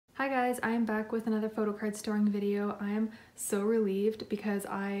Hi guys, I am back with another photo card storing video. I am so relieved because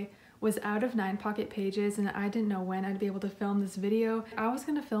I was out of 9 pocket pages and I didn't know when I'd be able to film this video. I was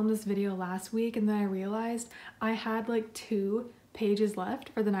gonna film this video last week and then I realized I had like 2 pages left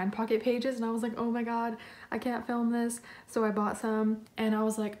for the 9 pocket pages and I was like, oh my god, I can't film this. So I bought some and I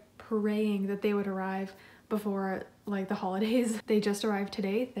was like praying that they would arrive before like the holidays. They just arrived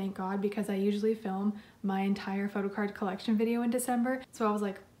today, thank god, because I usually film my entire photo card collection video in December. So I was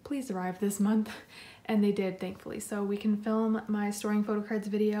like, please arrive this month, and they did, thankfully. So we can film my storing photo cards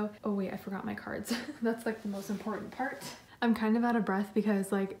video. Oh wait, I forgot my cards. That's like the most important part. I'm kind of out of breath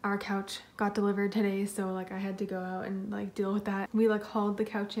because like our couch got delivered today, so like I had to go out and like deal with that. We like hauled the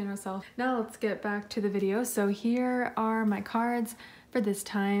couch in ourselves. Now let's get back to the video. So here are my cards for this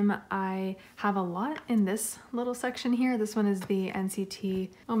time. I have a lot in this little section here. This one is the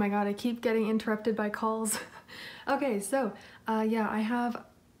NCT. Oh my god, I keep getting interrupted by calls. Okay, so yeah, I have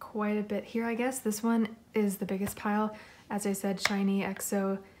quite a bit here, I guess. This one is the biggest pile. As I said, Shiny,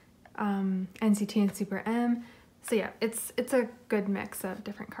 EXO, NCT, and Super M. So yeah, it's a good mix of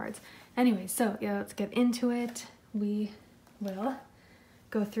different cards. Anyway, so yeah, let's get into it. We will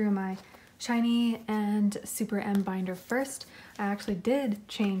go through my Shiny and Super M binder first. I actually did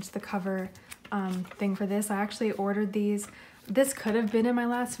change the cover thing for this. I actually ordered these. This could have been in my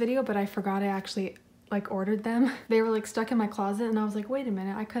last video, but I forgot I actually like ordered them. They were like stuck in my closet and I was like, wait a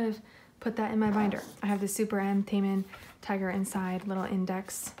minute, I could have put that in my binder. I have the Super M Taemin Tiger Inside little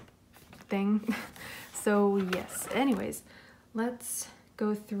index thing. So yes, anyways, let's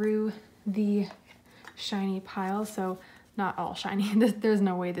go through the Shiny pile. So not all shiny, there's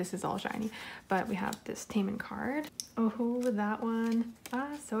no way this is all shiny, but we have this Taemin card. Oh, that one,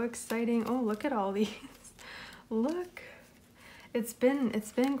 so exciting. Oh, look at all these. Look. It's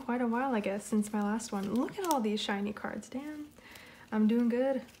been quite a while, I guess, since my last one. Look at all these shiny cards. Damn, I'm doing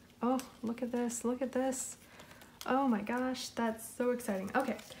good. Oh, look at this. Look at this. Oh my gosh, that's so exciting.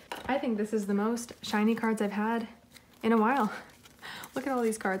 Okay, I think this is the most shiny cards I've had in a while. Look at all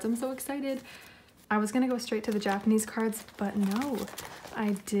these cards. I'm so excited. I was gonna go straight to the Japanese cards, but no.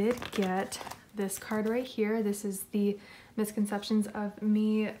 I did get this card right here. This is the Misconceptions of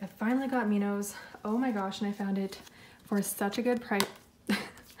Me. I finally got Minos. Oh my gosh, and I found it for such a good price.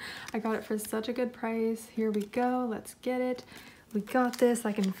 I got it for such a good price. Here we go, let's get it. We got this.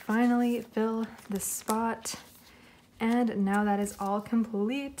 I can finally fill the spot. And now that is all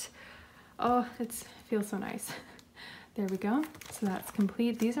complete. Oh, it feels so nice. There we go. So that's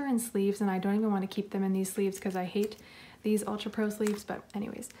complete. These are in sleeves and I don't even want to keep them in these sleeves because I hate these Ultra Pro sleeves, but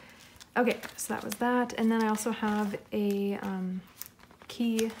anyways. Okay, so that was that. And then I also have a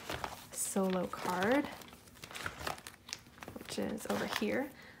key solo card, which is over here.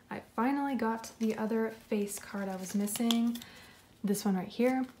 I finally got the other face card I was missing. This one right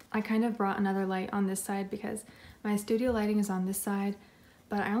here. I kind of brought another light on this side because my studio lighting is on this side,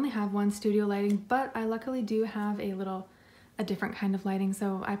 but I only have one studio lighting, but I luckily do have a different kind of lighting,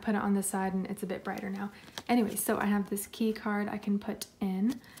 so I put it on this side and it's a bit brighter now. Anyway, so I have this key card I can put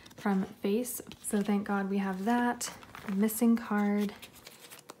in from face, so thank god we have that. Missing card.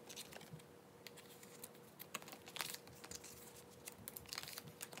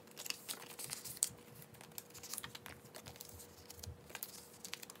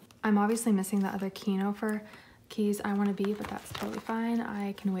 I'm obviously missing the other Kino for keys I want to be, but that's totally fine.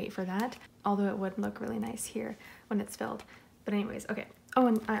 I can wait for that, although it would look really nice here when it's filled. But anyways, okay. Oh,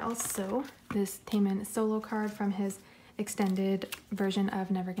 and I also, this Taemin solo card from his extended version of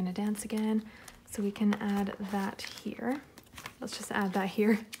Never Gonna Dance Again. So we can add that here. Let's just add that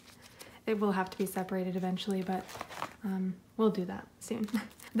here. It will have to be separated eventually, but we'll do that soon.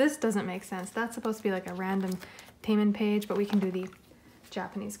 This doesn't make sense. That's supposed to be like a random Taemin page, but we can do the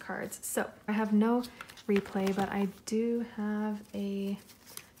Japanese cards. So I have no replay, but I do have a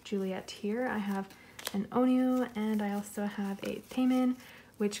Juliet here. I have an Onyu and I also have a Taemin,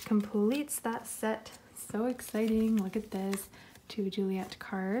 which completes that set. So exciting. Look at this. 2 Juliet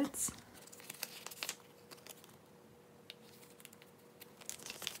cards.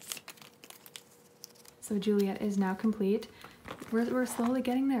 So Juliet is now complete. We're slowly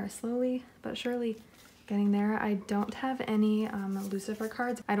getting there, slowly but surely getting there. I don't have any Lucifer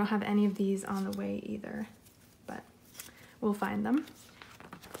cards. I don't have any of these on the way either, but we'll find them.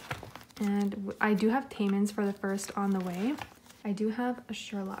 And I do have Taemins for the first on the way. I do have a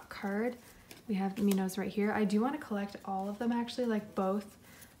Sherlock card. We have Minos right here. I do want to collect all of them actually, like both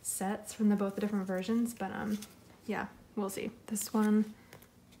sets from both the different versions, but yeah, we'll see. This one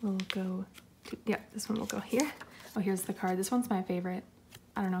will go to, yeah, this one will go here. Oh, here's the card. This one's my favorite.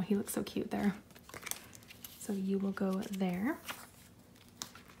 I don't know, he looks so cute there. So you will go there.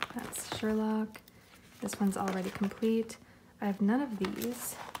 That's Sherlock. This one's already complete. I have none of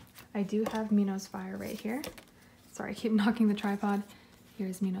these. I do have Mino's Fire right here. Sorry, I keep knocking the tripod.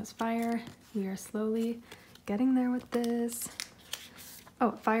 Here's Mino's Fire. We are slowly getting there with this.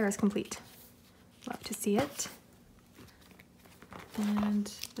 Oh, Fire is complete. Love to see it.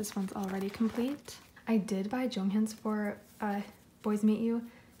 And this one's already complete. I did buy Jonghyun's for Boys Meet You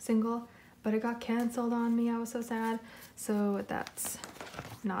single, but it got canceled on me. I was so sad. So that's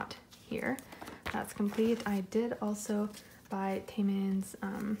not here. That's complete. I did also buy Taemin's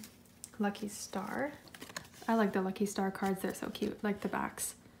Lucky Star. I like the Lucky Star cards. They're so cute. Like the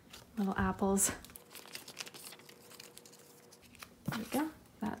backs. Little apples. There we go.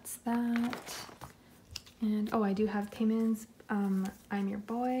 That's that. And oh, I do have Taemin's I'm Your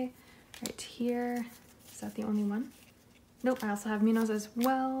Boy right here. Is that the only one? Nope, I also have Mino's as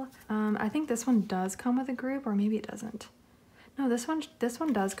well. I think this one does come with a group, or maybe it doesn't. No, this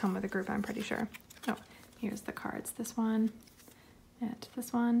one does come with a group, I'm pretty sure. Oh, here's the cards. This one and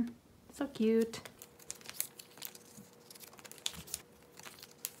this one. So cute.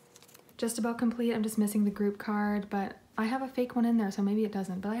 Just about complete. I'm just missing the group card, but I have a fake one in there, so maybe it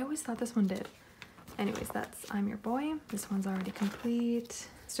doesn't, but I always thought this one did. Anyways, that's I'm Your Boy. This one's already complete.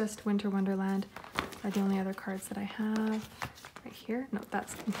 It's just Winter Wonderland are the only other cards that I have right here. No,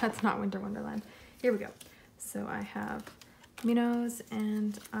 that's not Winter Wonderland. Here we go. So I have Mino's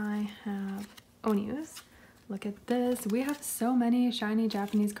and I have Onyu's. Look at this. We have so many shiny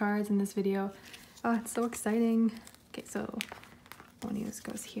Japanese cards in this video. Oh, it's so exciting. Okay, so Onyu's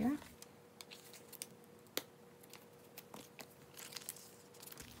goes here.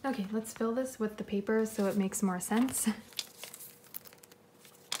 Okay, let's fill this with the paper so it makes more sense.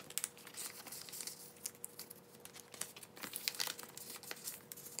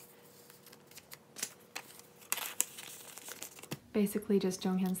 Basically just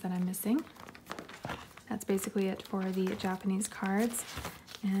Jonghyun's that I'm missing. That's basically it for the Japanese cards.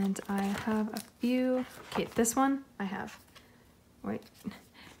 And I have a few. Okay, this one I have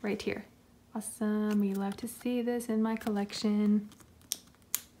right here. Awesome, we love to see this in my collection.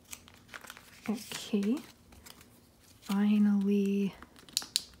 Okay, finally.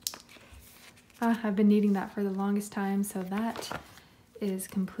 I've been needing that for the longest time, so that is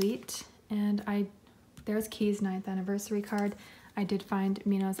complete. And there's Key's 9th anniversary card. I did find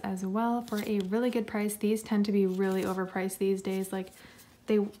Mino's as well for a really good price. These tend to be really overpriced these days. Like,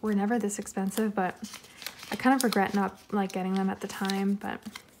 they were never this expensive, but I kind of regret not like getting them at the time, but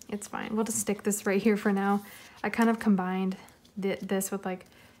it's fine. We'll just stick this right here for now. I kind of combined this with like,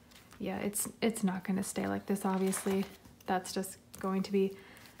 yeah, it's not going to stay like this, obviously. That's just going to be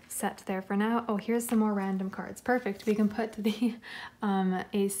set there for now. Oh, here's some more random cards. Perfect. We can put the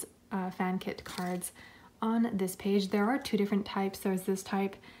Ace fan kit cards on this page. There are two different types. There's this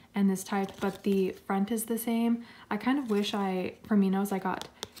type and this type, but the front is the same. I kind of wish for Mino's I got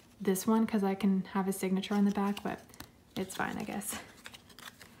this one because I can have a signature on the back, but it's fine, I guess.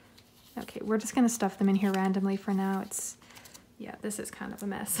 Okay, we're just going to stuff them in here randomly for now. Yeah, this is kind of a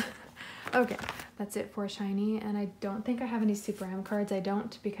mess. Okay, that's it for Shiny, and I don't think I have any Super M cards. I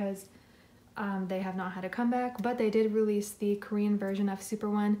don't, because they have not had a comeback, but they did release the Korean version of Super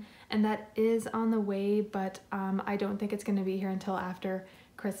One, and that is on the way, but I don't think it's going to be here until after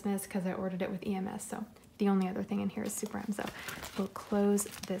Christmas because I ordered it with EMS, so the only other thing in here is Super M. So we'll close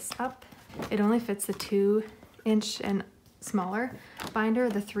this up. It only fits the 2-inch and smaller binder.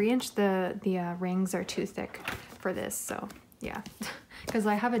 The 3-inch, the rings are too thick for this, so yeah. Because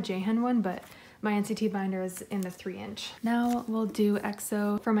I have a Jaehyun one, but my NCT binder is in the 3-inch. Now we'll do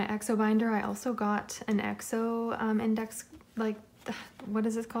EXO. For my EXO binder, I also got an EXO index, like, what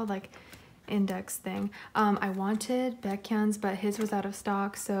is it called? Like, index thing. I wanted Baekhyun's, but his was out of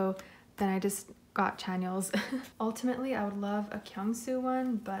stock, so then I just got Chanyeol's. Ultimately, I would love a Kyungsoo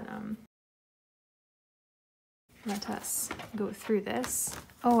one, but let us go through this.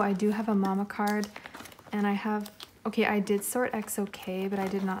 Oh, I do have a Mama card, and I have, okay, I did sort EXO K, but I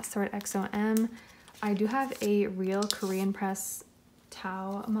did not sort EXO M. I do have a real Korean press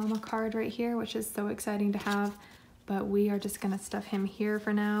Tao Mama card right here, which is so exciting to have, but we are just gonna stuff him here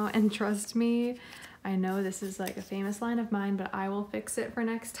for now, and trust me, I know this is like a famous line of mine, but I will fix it for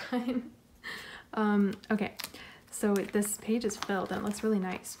next time. Okay, so this page is filled and it looks really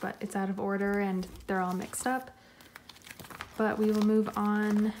nice, but it's out of order and they're all mixed up. But we will move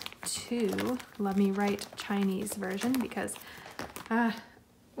on to Love Me Right Chinese version because,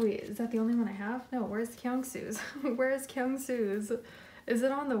 wait, is that the only one I have? No, where's Kyungsoo's? Where's Kyungsoo's? Is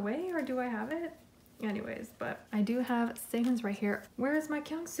it on the way or do I have it? Anyways, but I do have Segun's right here. Where is my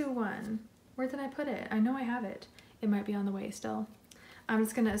Kyungsoo one? Where did I put it? I know I have it. It might be on the way still. I'm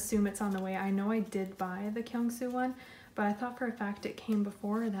just gonna assume it's on the way. I know I did buy the Kyungsoo one, but I thought for a fact it came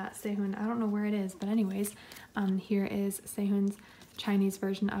before that Sehun. I don't know where it is, but anyways, here is Sehun's Chinese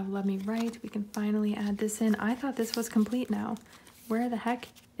version of Love Me Right. We can finally add this in. I thought this was complete now. Where the heck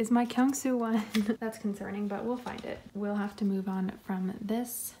is my Kyungsoo one? That's concerning, but we'll find it. We'll have to move on from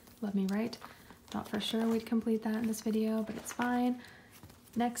this Love Me Right. Thought for sure we'd complete that in this video, but it's fine.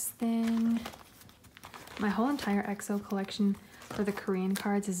 Next thing, my whole entire EXO collection for the Korean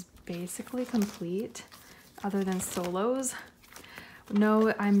cards is basically complete, other than solos.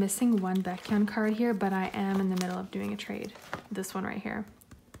 No, I'm missing one Baekhyun card here, but I am in the middle of doing a trade. This one right here.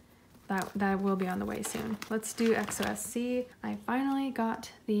 That will be on the way soon. Let's do EXO SC. I finally got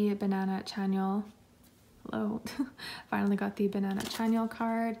the Banana Chanyeol. Hello. Finally got the Banana Chanyeol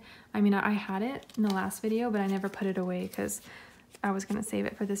card. I mean, I had it in the last video, but I never put it away because I was gonna save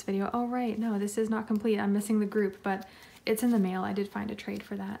it for this video. Oh right, no, this is not complete. I'm missing the group, but it's in the mail. I did find a trade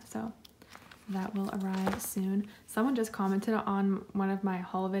for that, so that will arrive soon. Someone just commented on one of my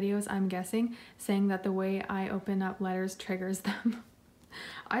haul videos, I'm guessing, saying that the way I open up letters triggers them.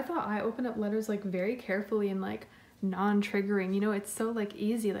 I thought I open up letters like very carefully and like non-triggering, you know, it's so like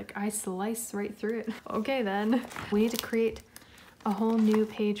easy, like I slice right through it. Okay then, we need to create a whole new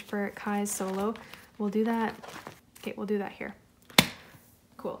page for Kai's solo. We'll do that. Okay, we'll do that here.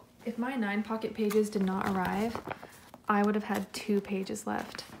 Cool. If my 9 pocket pages did not arrive, I would have had 2 pages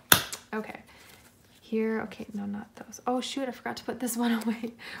left. Okay. Here, okay, no, not those. Oh shoot, I forgot to put this one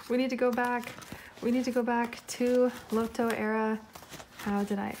away. We need to go back. We need to go back to Loto era. How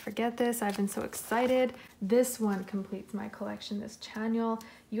did I forget this? I've been so excited. This one completes my collection, this Chanyeol.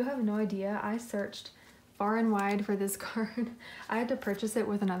 You have no idea. I searched far and wide for this card. I had to purchase it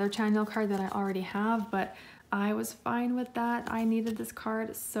with another Chanyeol card that I already have, but I was fine with that. I needed this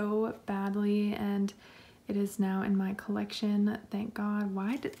card so badly, and it is now in my collection. Thank God.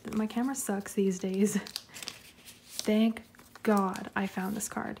 Why did my camera sucks these days? Thank God I found this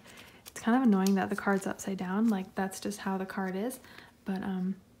card. It's kind of annoying that the card's upside down. Like, that's just how the card is. But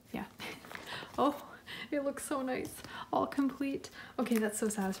yeah. Oh, it looks so nice. All complete. Okay, that's so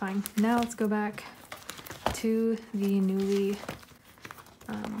satisfying. Now let's go back to the newly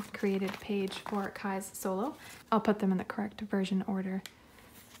created page for Kai's solo. I'll put them in the correct version order.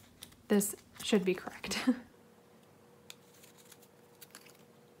 This should be correct.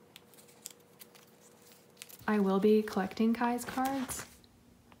 I will be collecting Kai's cards,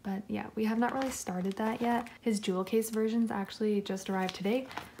 but yeah, we have not really started that yet. His jewel case versions actually just arrived today,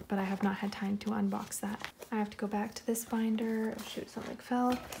 but I have not had time to unbox that. I have to go back to this binder. Oh, shoot, something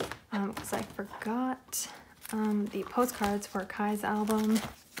fell because I forgot the postcards for Kai's album.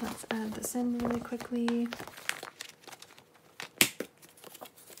 Let's add this in really quickly.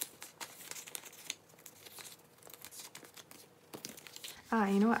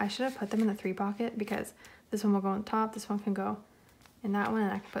 You know what? I should have put them in the 3 pocket because this one will go on top, this one can go in that one,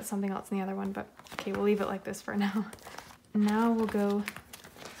 and I can put something else in the other one, but okay, we'll leave it like this for now. Now we'll go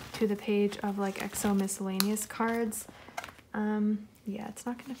to the page of like EXO miscellaneous cards. Yeah, it's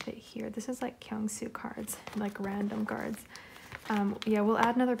not gonna fit here. This is like Kyungsoo cards, like random cards. Yeah, we'll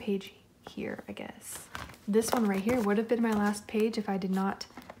add another page here, I guess. This one right here would have been my last page if I did not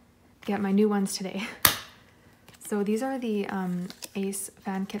get my new ones today. So these are the Ace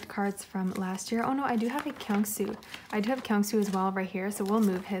fan kit cards from last year. Oh no, I do have a Kyungsoo. I do have Kyungsoo as well right here, so we'll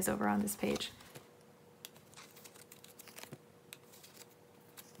move his over on this page.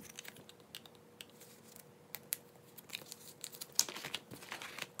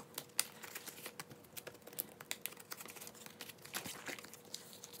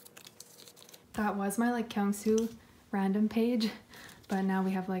 That was my like Kyungsoo random page, but now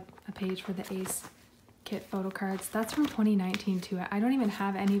we have like a page for the Ace kit photo cards. That's from 2019 too. I don't even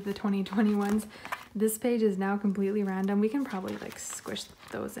have any of the 2020 ones. This page is now completely random. We can probably like squish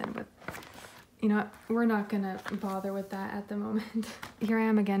those in, but you know what? We're not gonna bother with that at the moment. Here I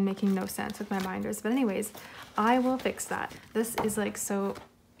am again making no sense with my binders, but anyways, I will fix that. This is like so,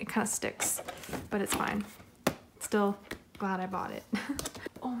 it kind of sticks, but it's fine. Still glad I bought it.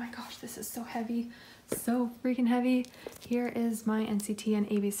 Oh my gosh, this is so heavy. So freaking heavy. Here is my NCT and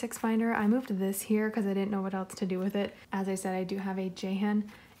AB6 binder. I moved this here because I didn't know what else to do with it. As I said, I do have a Jaehyun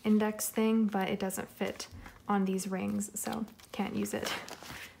index thing, but it doesn't fit on these rings, so can't use it.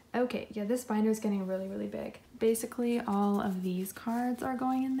 Okay, yeah, this binder is getting really, really big. Basically, all of these cards are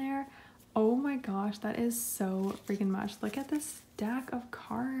going in there. Oh my gosh, that is so freaking much. Look at this stack of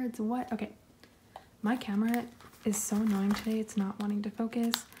cards. What? Okay, my camera is so annoying today. It's not wanting to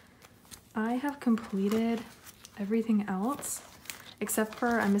focus. I have completed everything else except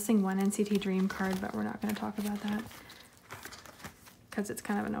for I'm missing one NCT Dream card, but we're not going to talk about that. because it's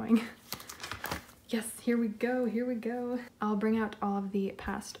kind of annoying. Yes, here we go, here we go. I'll bring out all of the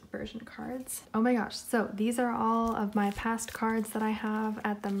past version cards. Oh my gosh, so these are all of my past cards that I have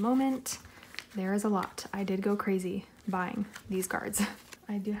at the moment. There is a lot. I did go crazy buying these cards.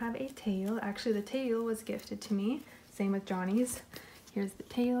 I do have a tail. Actually, the tail was gifted to me. Same with Johnny's. Here's the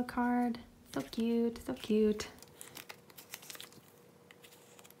tail card. So cute, so cute.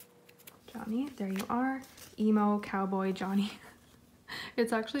 Johnny, there you are. Emo cowboy Johnny.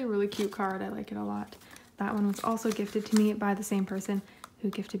 It's actually a really cute card. I like it a lot. That one was also gifted to me by the same person who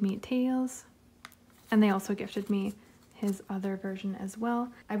gifted me Tails. And they also gifted me his other version as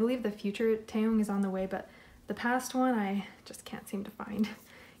well. I believe the future Taeyong is on the way, but the past one I just can't seem to find.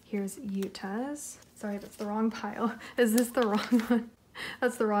 Here's Yuta's. Sorry, that's the wrong pile. Is this the wrong one?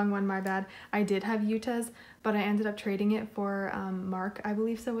 That's the wrong one, my bad. I did have Yuta's, but I ended up trading it for Mark. I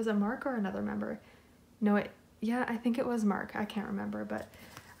believe so. Was it Mark or another member? No, yeah, I think it was Mark. I can't remember, but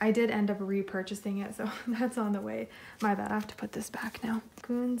I did end up repurchasing it, so that's on the way. My bad, I have to put this back now.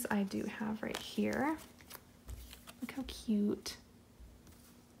 Goons I do have right here. Look how cute.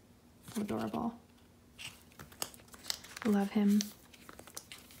 So adorable. Love him.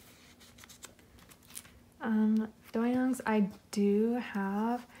 Doyoungs I do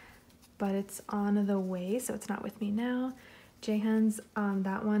have, but it's on the way, so it's not with me now. Jaehan's,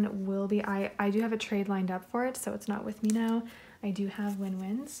 that one will be, I do have a trade lined up for it, so it's not with me now. I do have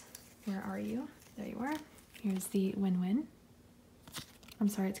win-wins. Where are you? There you are. Here's the win-win. I'm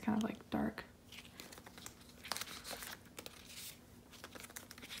sorry, it's kind of like dark.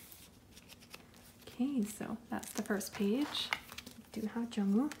 Okay, so that's the first page. I do have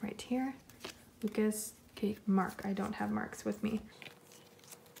Jungwoo right here. Lucas, okay, Mark. I don't have Marks with me.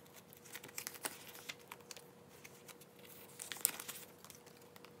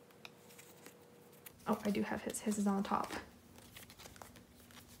 Oh, I do have his. His is on the top.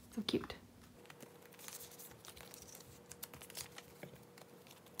 So cute.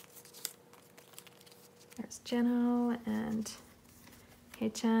 There's Jeno and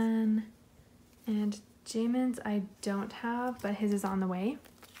Haechan and Jaemin's I don't have, but his is on the way.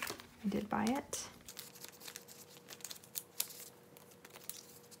 I did buy it.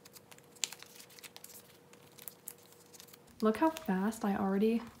 Look how fast I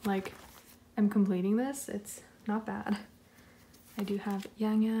already am completing this. It's not bad. I do have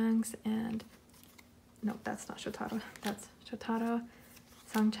Yang Yang's and no, that's not Shotaro. That's Shotaro,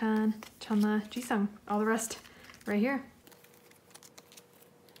 Sangchan, Chunla, Jisung, all the rest right here.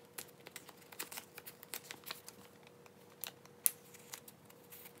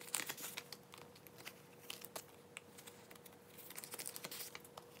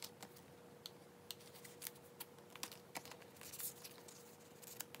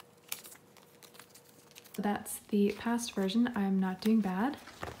 That's the past version. I'm not doing bad.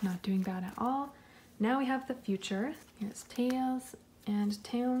 Not doing bad at all. Now we have the future. Here's Tails and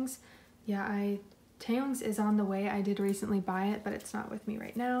Taeyong's. Yeah, Taeyong's is on the way. I did recently buy it, but it's not with me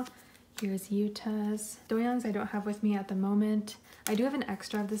right now. Here's Yuta's. Doyoung's I don't have with me at the moment. I do have an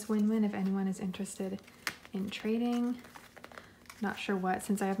extra of this win-win if anyone is interested in trading. Not sure what,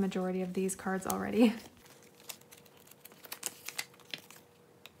 since I have majority of these cards already.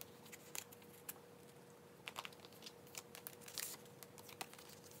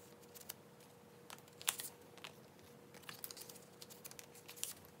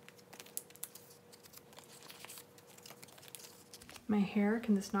 My hair,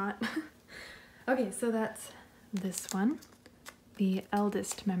 can this not? Okay, so that's this one. The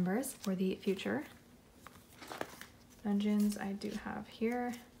eldest members for the future. Dungeons I do have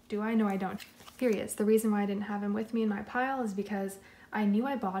here. Do I? No, I don't. Here he is. The reason why I didn't have him with me in my pile is because I knew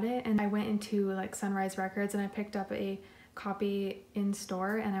I bought it and I went into like Sunrise Records and I picked up a copy in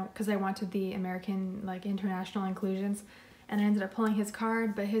store and because I wanted the American like international inclusions, and I ended up pulling his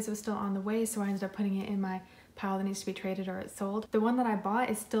card, but his was still on the way, so I ended up putting it in my pile that needs to be traded or it's sold. The one that I bought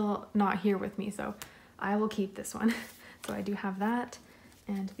is still not here with me, so I will keep this one. So I do have that,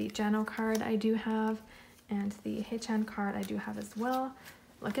 and the Jano card I do have, and the Haechan card I do have as well.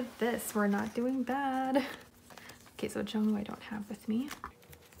 Look at this, we're not doing bad. Okay, so Jungwoo I don't have with me.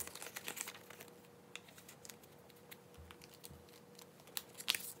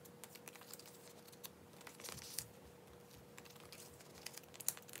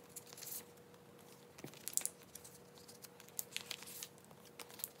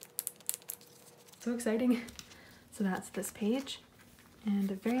 So exciting. So that's this page. And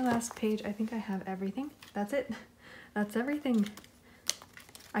the very last page, I think I have everything. That's it. That's everything.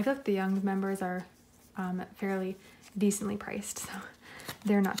 I feel like the young members are fairly decently priced, so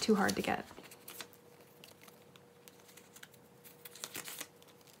they're not too hard to get.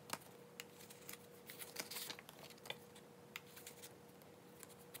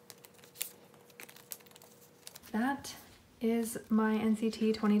 is my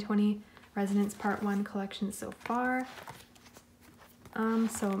NCT 2020 Resonance Part 1 collection so far.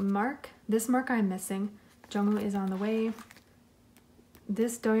 So this Mark I'm missing. Jungwoo is on the way.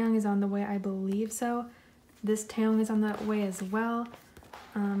 This Doyoung is on the way, I believe so. This Taeyong is on the way as well.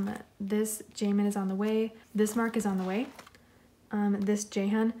 This Jaemin is on the way. This Mark is on the way. This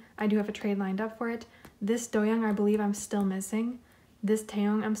Jaehyun, I do have a trade lined up for it. This Doyoung, I believe I'm still missing. This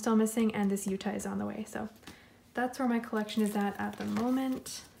Taeyong I'm still missing, and this Yuta is on the way. So that's where my collection is at the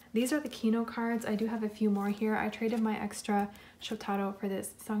moment. These are the Kino cards. I do have a few more here. I traded my extra Shotaro for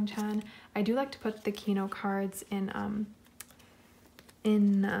this Sungchan. I do like to put the Kino cards in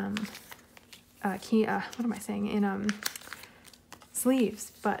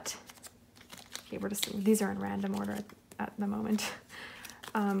sleeves, but okay, these are in random order at the moment.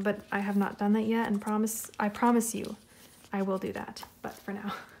 But I have not done that yet, and I promise you I will do that. But for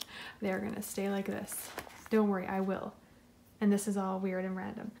now, they're gonna stay like this. Don't worry, I will. And this is all weird and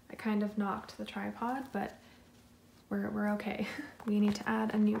random. I kind of knocked the tripod, but we're okay. We need to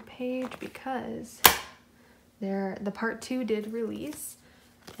add a new page because the part 2 did release.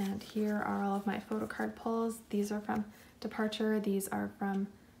 And here are all of my photocard pulls. These are from Departure. These are from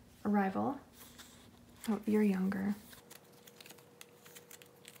Arrival. Oh, you're younger.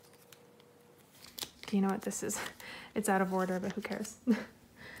 Do you know what this is? It's out of order, but who cares?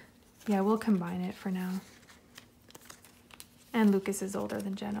 Yeah, we'll combine it for now. And Lucas is older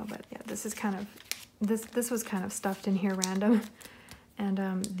than Jeno, but yeah, this is kind of, this was kind of stuffed in here random. And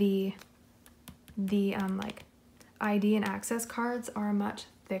the like ID and access cards are much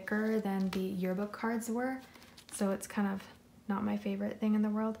thicker than the yearbook cards were, so it's kind of not my favorite thing in the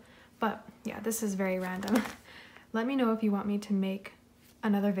world. But yeah, this is very random. Let me know if you want me to make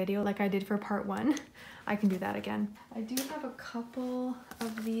another video like I did for part 1. I can do that again. I do have a couple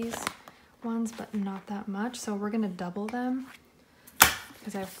of these ones, but not that much, so we're gonna double them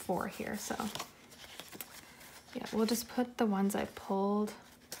because I have 4 here. So yeah, we'll just put the ones I pulled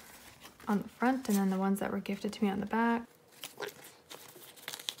on the front and then the ones that were gifted to me on the back.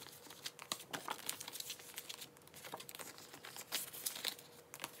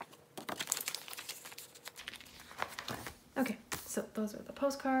 Okay, so those are the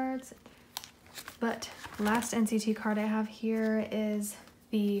postcards. But last NCT card I have here is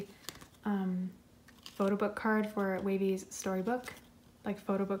the photo book card for Wavy's storybook, like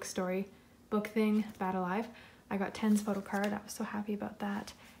photo book story book thing, Bad Alive. I got 10's photo card. I was so happy about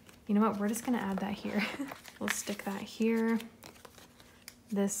that. You know what? We're just gonna add that here. We'll stick that here.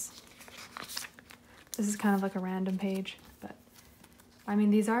 This is kind of like a random page, but I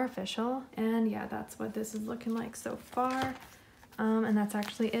mean, these are official. And yeah, that's what this is looking like so far. And that's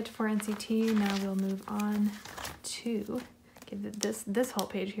actually it for NCT. Now we'll move on to, okay, this whole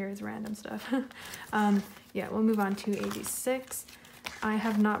page here is random stuff. Yeah, we'll move on to AB6. I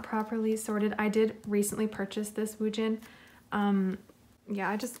have not properly sorted. I did recently purchase this Woojin.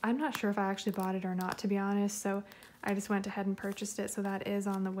 Yeah, I'm not sure if I actually bought it or not, to be honest, so I just went ahead and purchased it, so that is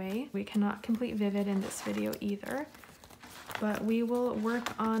on the way. We cannot complete Vivid in this video either, but we will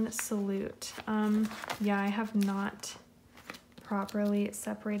work on Salute. Yeah, I have not properly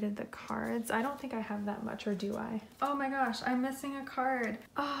separated the cards. I don't think I have that much, or do I? Oh my gosh, I'm missing a card.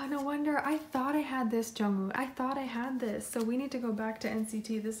 Oh, no wonder. I thought I had this, Jungwoo. I thought I had this, so we need to go back to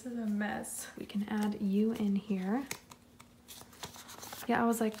NCT. This is a mess. We can add you in here. Yeah, I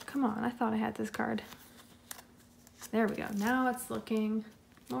was like, come on, I thought I had this card. There we go. Now it's looking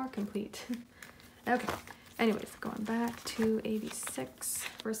more complete. Okay. Anyways, going back to AB6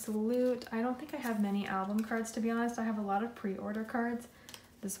 for Salute. I don't think I have many album cards, to be honest. I have a lot of pre-order cards.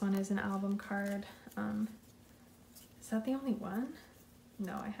 This one is an album card. Is that the only one?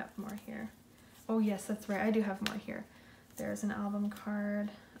 No, I have more here. Oh yes, that's right. I do have more here. There's an album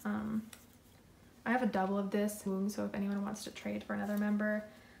card. I have a double of this, so if anyone wants to trade for another member,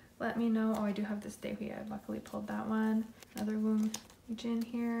 let me know. Oh, I do have this Daehui. I luckily pulled that one. Another Woong Jin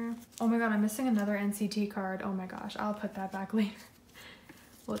here. Oh my god, I'm missing another NCT card. Oh my gosh, I'll put that back later.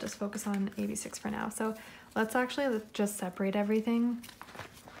 We'll just focus on AB6 for now. So let's actually just separate everything.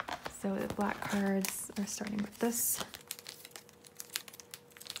 So the black cards are starting with this.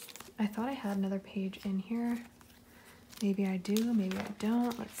 I thought I had another page in here. Maybe I do, maybe I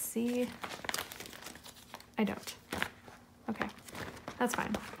don't. Let's see. I don't. Okay, that's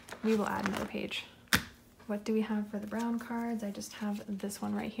fine. We will add another page. What do we have for the brown cards? I just have this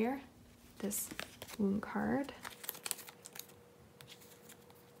one right here. This Woong card.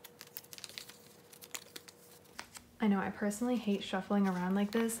 I know, I personally hate shuffling around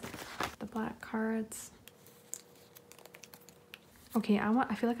like this. The black cards. Okay,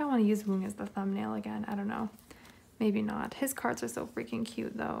 I feel like I want to use Woong as the thumbnail again. I don't know. Maybe not. His cards are so freaking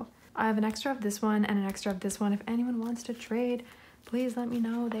cute though. I have an extra of this one and an extra of this one. If anyone wants to trade, please let me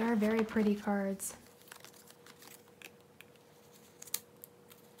know. They are very pretty cards.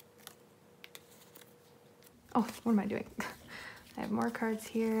 Oh, what am I doing? I have more cards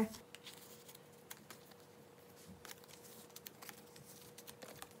here.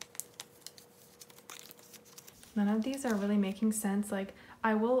 None of these are really making sense. Like,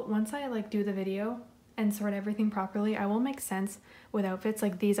 I will, once I like do the video and sort everything properly, I will make sense with outfits.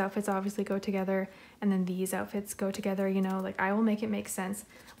 Like, these outfits obviously go together, and then these outfits go together, you know, like I will make it make sense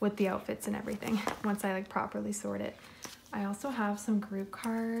with the outfits and everything once I like properly sort it. I also have some group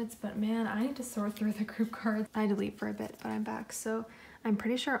cards, but man, I need to sort through the group cards. I had to leave for a bit, but I'm back. So I'm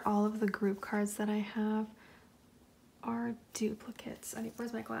pretty sure all of the group cards that I have are duplicates.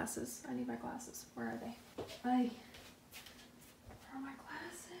 Where's my glasses? I need my glasses. Where are they? Where are my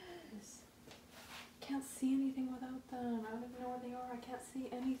glasses? Can't see anything without them. I don't even know where they are. I can't see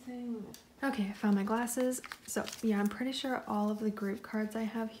anything. Okay, I found my glasses. So yeah, I'm pretty sure all of the group cards I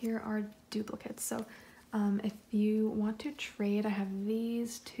have here are duplicates. So if you want to trade, I have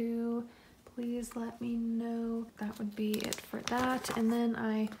these two. Please let me know. That would be it for that. And then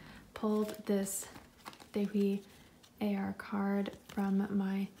I pulled this Dehui AR card from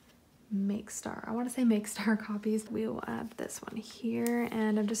my Make Star. I want to say Make Star copies. We will add this one here,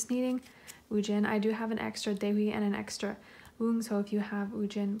 and I'm just needing Woojin. I do have an extra Dehui and an extra Woong, so if you have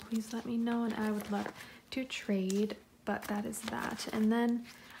Woojin, please let me know, and I would love to trade. But that is that. And then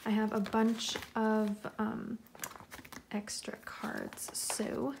I have a bunch of extra cards.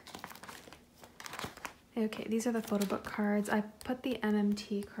 So okay, these are the photo book cards. I put the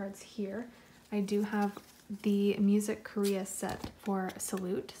MMT cards here. I do have the Music Korea set for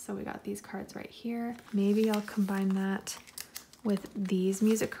Salute, so we got these cards right here. Maybe I'll combine that with these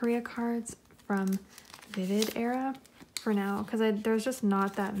Music Korea cards from Vivid era for now, because there's just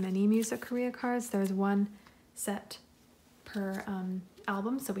not that many Music Korea cards. There's one set per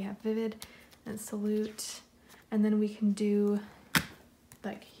album, so we have Vivid and Salute, and then we can do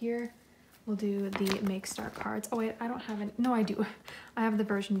like here we'll do the Make Star cards. Oh wait, I don't have any. No, I do. I have the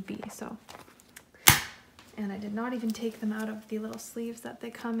version B. So, and I did not even take them out of the little sleeves that they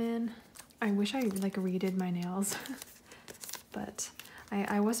come in. I wish I like redid my nails, but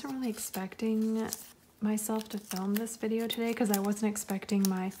I wasn't really expecting myself to film this video today, because I wasn't expecting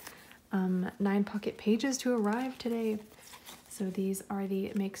my 9 pocket pages to arrive today. So these are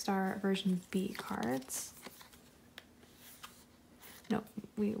the Make Star version B cards. No,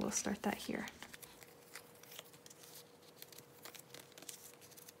 we will start that here.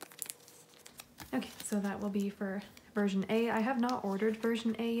 Okay, so that will be for version A. I have not ordered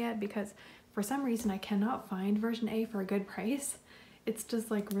version A yet because for some reason I cannot find version A for a good price. It's just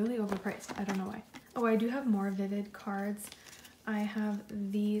like really overpriced. I don't know why. Oh, I do have more Vivid cards. I have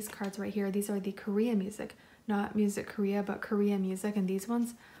these cards right here. These are the Korea music, not Music Korea, but Korea music, and these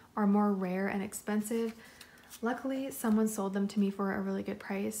ones are more rare and expensive. Luckily, someone sold them to me for a really good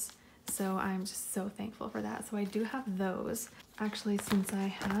price, so I'm just so thankful for that. So I do have those. Actually, since I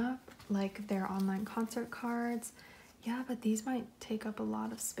have like their online concert cards, yeah, but these might take up a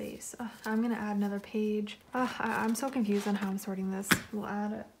lot of space. I'm gonna add another page. I'm so confused on how I'm sorting this. We'll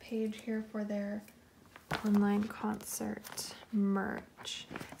add a page here for their online concert merch.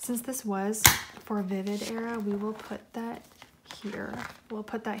 Since this was for Vivid era, we will put that here. We'll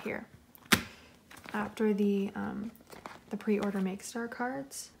put that here after the pre-order Make Star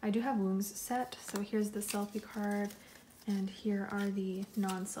cards. I do have Woong's set, so here's the selfie card, and here are the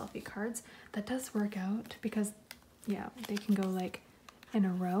non-selfie cards. That does work out because, yeah, they can go like in a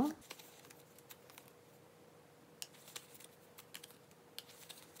row.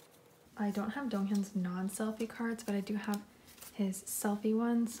 I don't have Donghyun's non-selfie cards, but I do have his selfie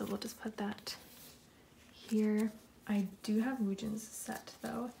ones, so we'll just put that here. I do have Woojin's set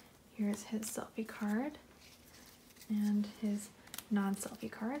though. Here's his selfie card and his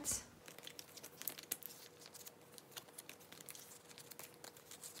non-selfie cards.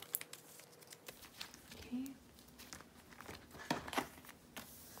 Okay.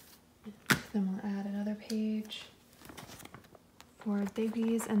 Then we'll add another page for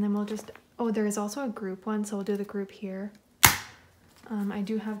Davies, and then we'll just, oh, there is also a group one, so we'll do the group here. I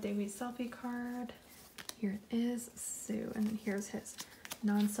do have Davies' selfie card. Here it is, Sue, and then here's his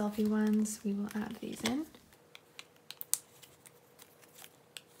non-selfie ones. We will add these in.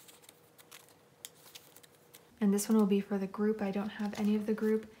 And this one will be for the group. I don't have any of the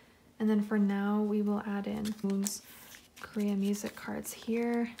group. And then for now, we will add in Woong's Korea music cards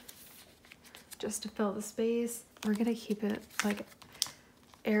here, just to fill the space. We're gonna keep it like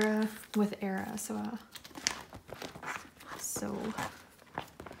era with era, so so...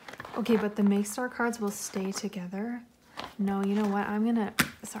 Okay, but the Make Star cards will stay together. No, you know what?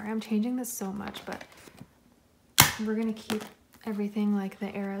 Sorry, I'm changing this so much, but we're gonna keep everything like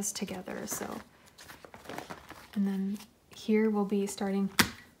the eras together, so. And then here we'll be starting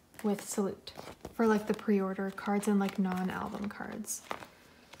with Salute for like the pre-order cards and like non-album cards.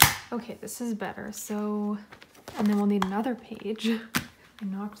 Okay, this is better. So, and then we'll need another page. I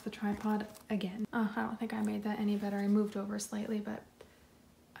knocked the tripod again. I don't think I made that any better. I moved over slightly, but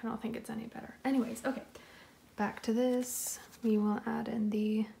I don't think it's any better. Anyways, okay, back to this. We will add in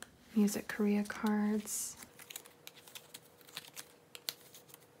the Music Korea cards.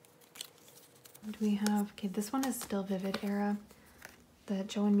 What do we have? Okay, this one is still Vivid era. The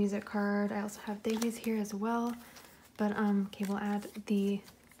Joan Music card. I also have Davies here as well. But okay, we'll add the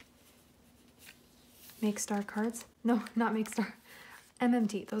Make Star cards. No, not Make Star.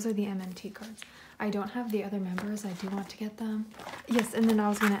 MMT. Those are the MMT cards. I don't have the other members. I do want to get them. Yes, and then I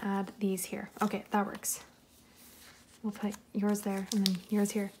was going to add these here. Okay, that works. We'll put yours there and then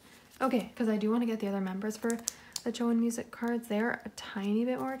yours here. Okay, because I do want to get the other members for the Joan Music cards. They are a tiny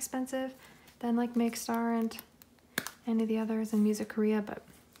bit more expensive than like Make Star and any of the others in Music Korea, but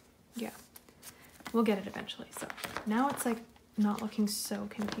yeah, we'll get it eventually. So now it's like not looking so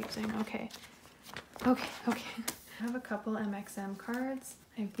confusing. Okay. I have a couple MXM cards.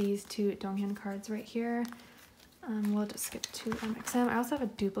 I have these two Donghyun cards right here. We'll just skip to MXM. I also have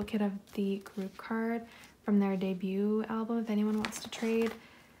a duplicate of the group card from their debut album if anyone wants to trade.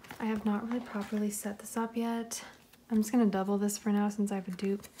 I have not really properly set this up yet. I'm just gonna double this for now since I have a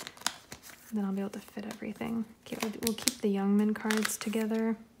dupe. Then I'll be able to fit everything. Okay, we'll keep the Youngmin cards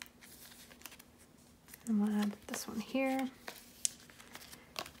together. And we'll add this one here.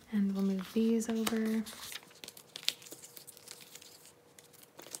 And we'll move these over.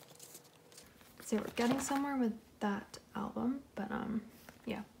 So we're getting somewhere with that album, but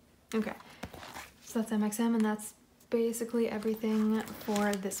yeah. Okay, so that's MXM, and that's basically everything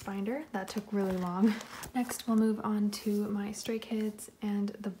for this binder. That took really long. Next, we'll move on to my Stray Kids and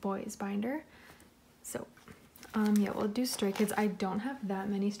the Boys binder. So, yeah, we'll do Stray Kids. I don't have that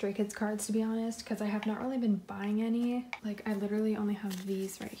many Stray Kids cards, to be honest, because I have not really been buying any. Like, I literally only have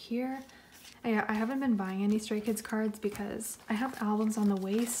these right here. I haven't been buying any Stray Kids cards because I have albums on the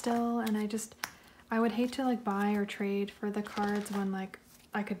way still, and I would hate to like buy or trade for the cards when like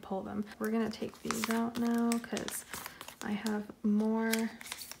I could pull them. We're gonna take these out now because I have more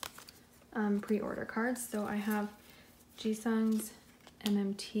pre-order cards. So I have Jisung's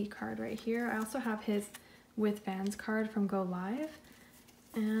MMT card right here. I also have his With Fans card from Go Live,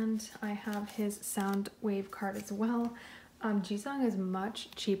 and I have his Sound Wave card as well. Jisung is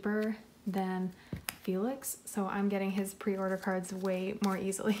much cheaper than Felix, so I'm getting his pre-order cards way more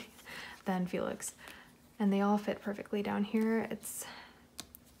easily than Felix, and they all fit perfectly down here. It's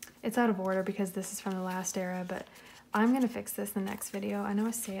out of order because this is from the last era, but I'm gonna fix this in the next video. I know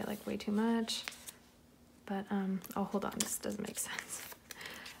I say it like way too much, but oh, hold on, this doesn't make sense.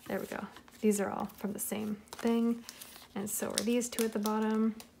 There we go. These are all from the same thing, and so are these two at the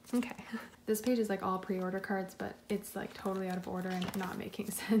bottom. Okay. This page is like all pre-order cards, but it's like totally out of order and not making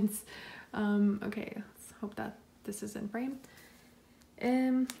sense. Okay, let's hope that this is in frame.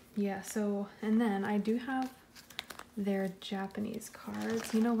 Yeah, so, and then I do have their Japanese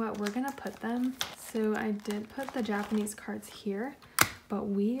cards. You know what, we're gonna put them. So I did put the Japanese cards here, but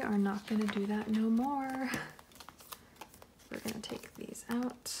we are not gonna do that no more. We're gonna take these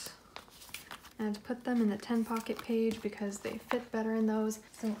out and put them in the 10 pocket page because they fit better in those.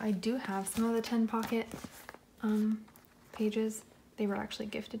 So I do have some of the 10 pocket pages. They were actually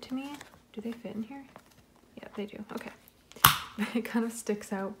gifted to me. Do they fit in here? Yeah, they do. Okay. It kind of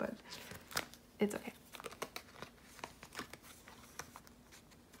sticks out, but it's okay.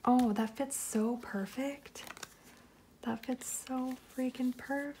 Oh, that fits so perfect. That fits so freaking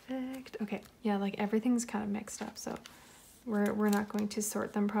perfect. Okay, yeah, like everything's kind of mixed up, so we're not going to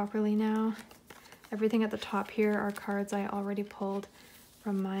sort them properly now. Everything at the top here are cards I already pulled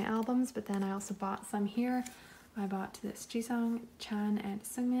from my albums, but then I also bought some here. I bought this Jisung, Chan, and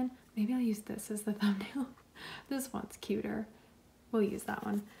Seungmin. Maybe I'll use this as the thumbnail. This one's cuter. We'll use that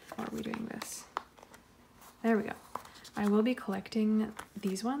one. Or are we doing this? There we go. I will be collecting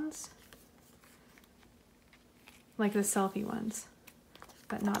these ones, like the selfie ones,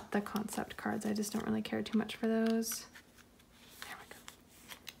 but not the concept cards. I just don't really care too much for those. There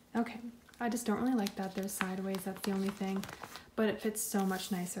we go. Okay, I just don't really like that they're sideways, that's the only thing, but it fits so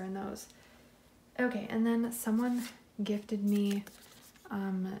much nicer in those. Okay, and then someone gifted me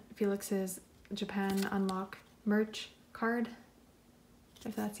Felix's Japan Unlock merch card,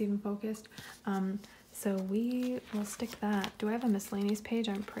 if that's even focused. So we will stick that. Do I have a miscellaneous page?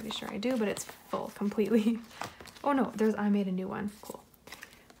 I'm pretty sure I do, but it's full completely. Oh no, I made a new one. Cool.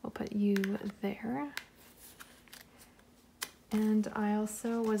 We'll put you there. And I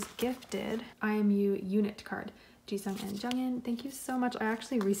also was gifted IMU unit card. Jisung and Jungin, thank you so much. I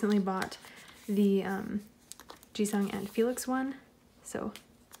actually recently bought the Jisung and Felix one. So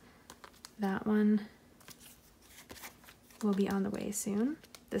that one will be on the way soon.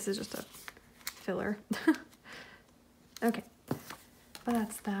 This is just a filler. Okay, but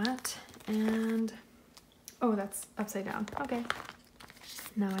that's that. And oh, that's upside down. Okay,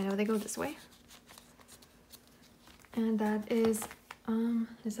 now I know they go this way. And that is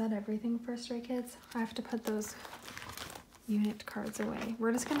that everything for Stray Kids? I have to put those unit cards away.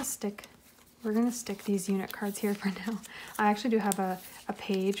 We're gonna stick these unit cards here for now. I actually do have a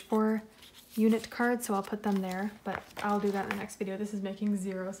page for unit cards, so I'll put them there, but I'll do that in the next video. This is making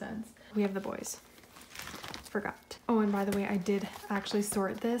zero sense. We have the boys. Forgot. Oh, and by the way, I did actually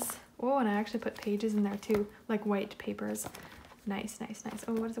sort this. Oh, and I actually put pages in there too, like white papers. Nice, nice, nice.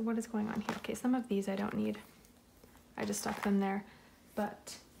 Oh, what is going on here? Okay, some of these I don't need. I just stuck them there,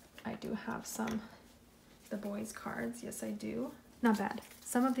 but I do have the boys cards. Yes, I do. Not bad.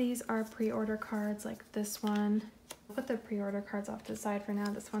 Some of these are pre-order cards, like this one. I'll put the pre-order cards off to the side for now.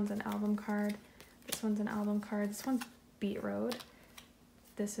 This one's an album card. This one's an album card. This one's Beat Road.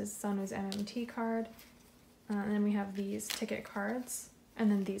 This is Sunwoo's MMT card. And then we have these ticket cards. And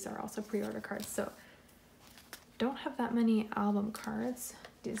then these are also pre-order cards. So don't have that many album cards.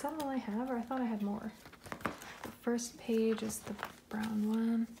 Is that all I have, or I thought I had more? The first page is the brown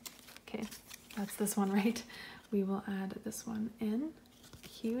one. Okay, that's this one, right? We will add this one in.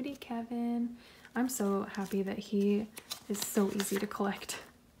 Cutie Kevin. I'm so happy that he is so easy to collect.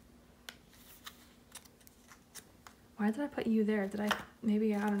 Why did I put you there? I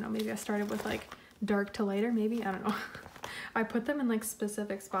don't know, maybe I started with like dark to lighter, maybe? I don't know. I put them in like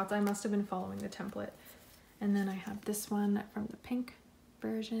specific spots. I must have been following the template. And then I have this one from the pink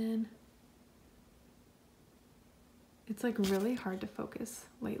version. It's like really hard to focus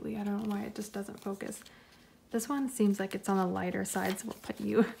lately. I don't know why it just doesn't focus. This one seems like it's on the lighter side, so we'll put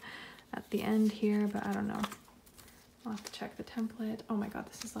you at the end here, but I don't know. I'll have to check the template. Oh my god,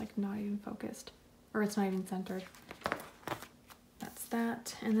 this is like not even focused. Or it's not even centered. That's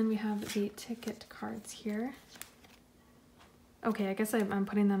that. And then we have the ticket cards here. Okay, I guess I'm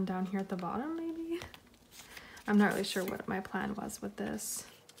putting them down here at the bottom, maybe? I'm not really sure what my plan was with this.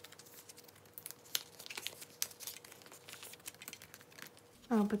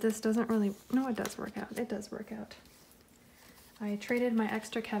 Oh, but this doesn't really... No, it does work out. It does work out. I traded my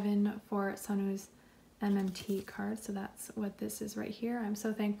extra Kevin for Sunwoo's MMT card, so that's what this is right here. I'm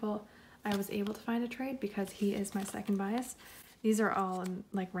so thankful I was able to find a trade because he is my second bias. These are all in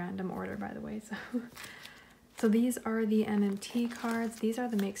like random order, by the way. So these are the MMT cards. These are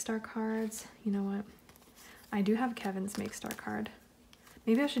the Make Star cards. You know what? I do have Kevin's Make Star card.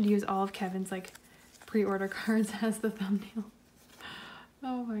 Maybe I should use all of Kevin's like pre-order cards as the thumbnail.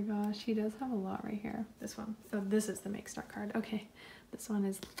 Oh my gosh, he does have a lot right here. This one. Oh, this is the Make Star card. Okay, this one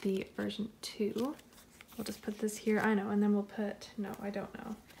is the version 2. We'll just put this here. I know, and then we'll put... No, I don't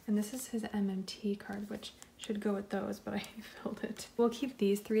know. And this is his MMT card, which should go with those, but I filled it. We'll keep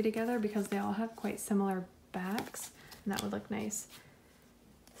these 3 together because they all have quite similar backs, and that would look nice.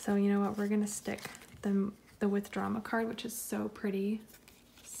 So you know what? We're going to stick the With Drama card, which is so pretty.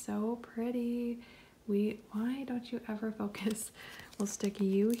 So pretty. Why don't you ever focus? We'll stick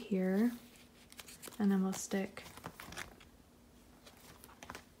you here, and then we'll stick...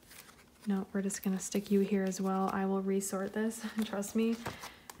 No, we're just gonna stick you here as well. I will resort this, trust me.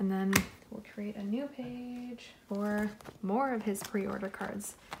 And then we'll create a new page for more of his pre-order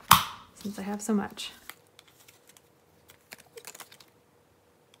cards, since I have so much.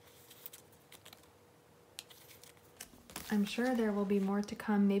 I'm sure there will be more to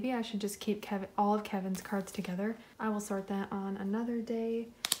come. Maybe I should just keep all of Kevin's cards together. I will sort that on another day.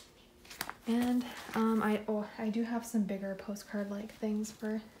 And I do have some bigger postcard-like things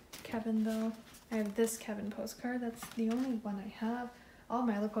for Kevin though. I have this Kevin postcard. That's the only one I have. All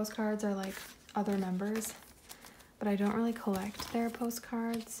my other postcards are like other members, but I don't really collect their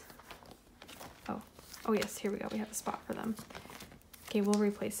postcards. Oh yes, here we go. We have a spot for them. Okay, we'll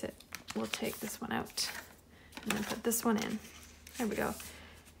replace it. We'll take this one out and then put this one in. There we go.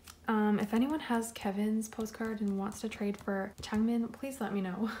 If anyone has Kevin's postcard and wants to trade for Changmin, please let me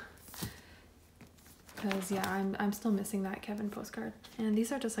know. Because yeah, I'm still missing that Kevin postcard. And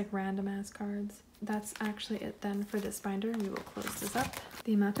these are just like random ass cards. That's actually it then for this binder. We will close this up.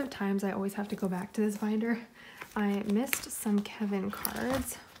 The amount of times I always have to go back to this binder. I missed some Kevin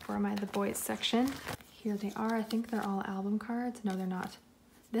cards for the boys section. Here they are. I think they're all album cards. No, they're not.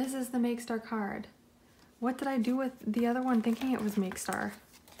 This is the Make Star card. What did I do with the other one thinking it was Make Star?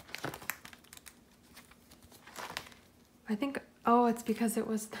 I think, oh, it's because it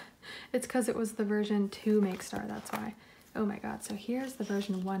was the version 2 Make Star, that's why. Oh my god, so here's the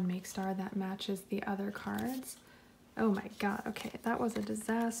version 1 Make Star that matches the other cards. Oh my god, okay, that was a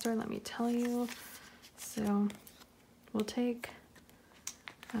disaster, let me tell you. So, we'll take,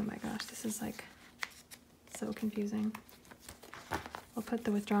 oh my gosh, this is like so confusing. We'll put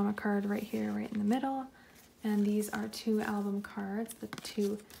the Withdraw card right here, right in the middle. And these are 2 album cards, the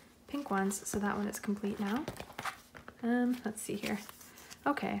 2 pink ones, so that one is complete now. Let's see here.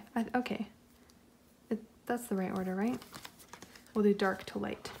 Okay, okay. That's the right order, right? We'll do dark to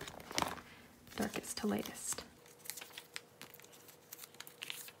light. Darkest to lightest.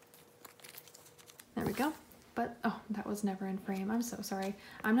 There we go. But, oh, that was never in frame. I'm so sorry.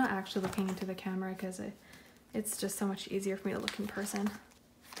 I'm not actually looking into the camera because it's just so much easier for me to look in person.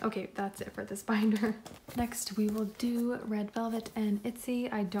 Okay, that's it for this binder. Next, we will do Red Velvet and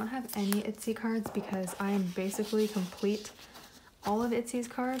Itsy. I don't have any Itsy cards because I am basically complete. All of Itzy's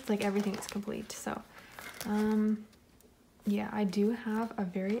cards, like everything is complete. So, yeah, I do have a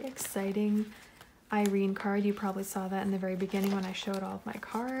very exciting Irene card. You probably saw that in the very beginning when I showed all of my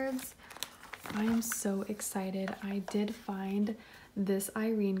cards. I am so excited. I did find this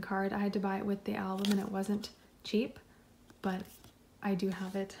Irene card. I had to buy it with the album and it wasn't cheap, but I do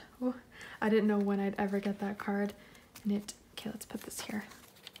have it. Oh, I didn't know when I'd ever get that card. And it, okay, let's put this here.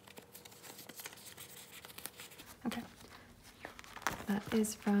 Okay. That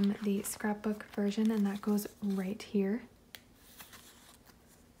is from the scrapbook version and that goes right here.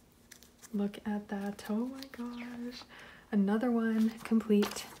 Look at that. Oh my gosh. Another one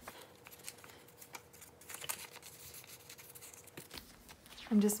complete.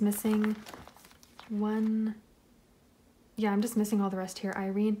 I'm just missing one. Yeah, I'm just missing all the rest here.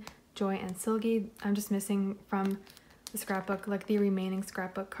 Irene, Joy, and Silgi. I'm just missing from the scrapbook, like the remaining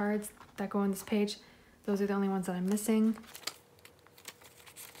scrapbook cards that go on this page. Those are the only ones that I'm missing.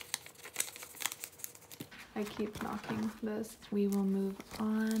 I keep knocking this. We will move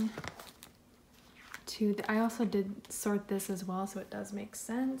on to the, I also did sort this as well, so it does make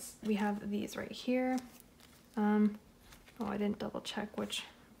sense. We have these right here. Oh, I didn't double check which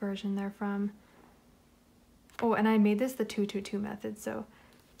version they're from. Oh, and I made this the 222 method, so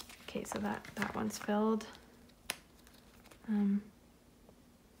okay, so that one's filled.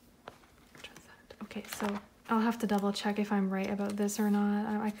 Okay, so I'll have to double check if I'm right about this or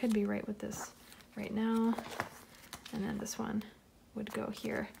not. I could be right with this right now, and then this one would go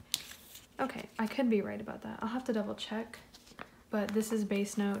here. Okay, I could be right about that. I'll have to double check, but this is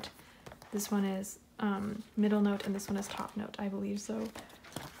base note, this one is middle note, and this one is top note, I believe. So,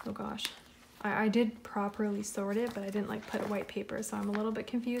 oh gosh, I did properly sort it, but I didn't like put white paper, so I'm a little bit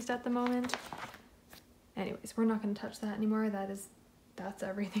confused at the moment. Anyways, we're not going to touch that anymore. That's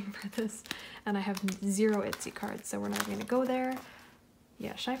everything for this, and I have 0 Itsy cards, so we're not going to go there.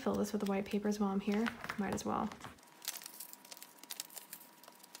 Yeah, should I fill this with the white papers while I'm here? Might as well.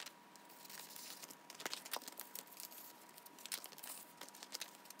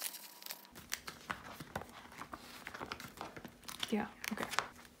 Yeah, okay.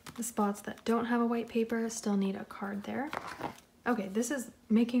 The spots that don't have a white paper still need a card there. Okay, this is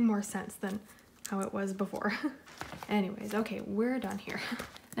making more sense than how it was before. Anyways, okay, we're done here.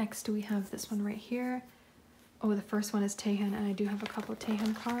 Next we have this one right here. Oh, the first one is Taehyun, and I do have a couple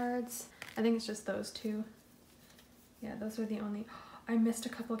Taehyun cards. I think it's just those 2. Yeah, those are the only... I missed a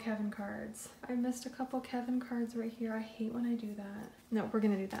couple Kevin cards. I missed a couple Kevin cards right here. I hate when I do that. No, we're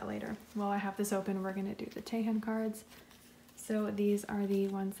gonna do that later. While I have this open, we're gonna do the Taehyun cards. So these are the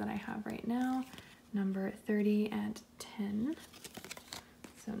ones that I have right now, number 30 and 10.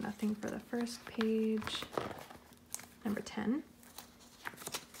 So nothing for the first page. Number 10.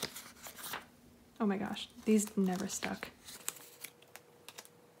 Oh my gosh, these never stuck.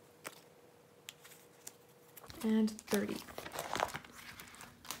 And 30.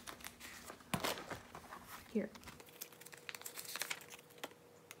 Here.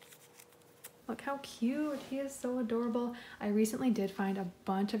 Look how cute, he is so adorable. I recently did find a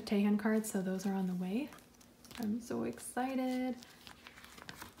bunch of Taehyun cards, so those are on the way. I'm so excited.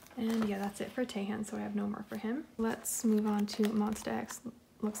 And yeah, that's it for Taehyun, so I have no more for him. Let's move on to Monsta X.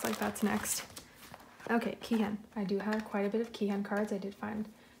 Looks like that's next. Okay, Kihyun. I do have quite a bit of Kihyun cards. I did find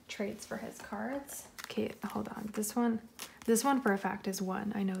trades for his cards. Okay, hold on. This one for a fact is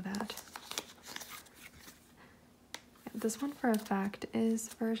 1. I know that. This one for a fact is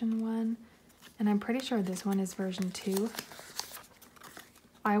version 1. And I'm pretty sure this one is version 2.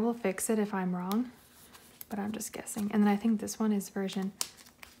 I will fix it if I'm wrong. but I'm just guessing. And then I think this one is version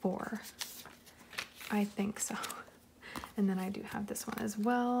 4. I think so. And then I do have this one as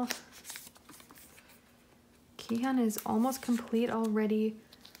well. Kihyun is almost complete already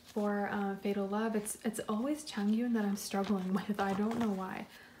for Fatal Love. It's always Changyun that I'm struggling with. I don't know why.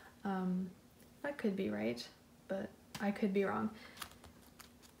 That could be right, but I could be wrong.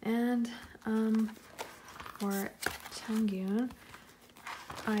 And for Changyun,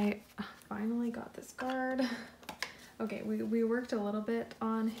 I finally got this card. Okay, we worked a little bit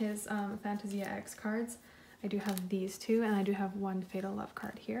on his Fantasia X cards. I do have these two, and I do have one Fatal Love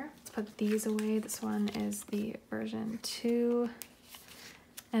card here. Let's put these away. This one is the version 2.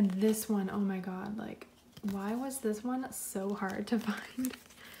 And this one, oh my god, like, why was this one so hard to find?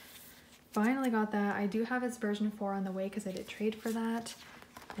 Finally got that. I do have his version 4 on the way because I did trade for that.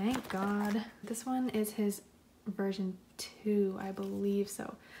 Thank god. This one is his version 2, I believe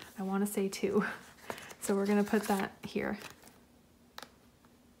so. I want to say 2. So we're going to put that here.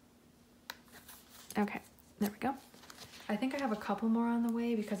 Okay, there we go. I think I have a couple more on the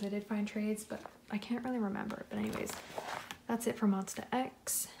way because I did find trades, but I can't really remember. But anyways, that's it for Monster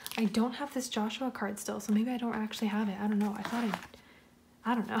X. I don't have this Joshua card still, so maybe I don't actually have it. I don't know. I thought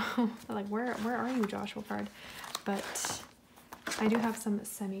I don't know. Like, where are you, Joshua card? But I do have some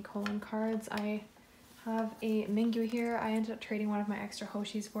semicolon cards. I have a Mingyu here. I ended up trading one of my extra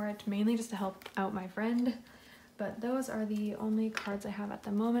Hoshis for it, mainly just to help out my friend. But those are the only cards I have at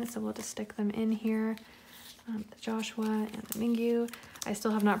the moment, so we'll just stick them in here. The Joshua and the Mingyu. I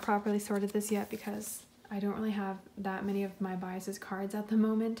still have not properly sorted this yet because I don't really have that many of my biases cards at the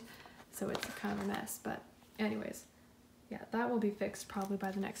moment, so it's kind of a mess. But anyways, yeah, that will be fixed probably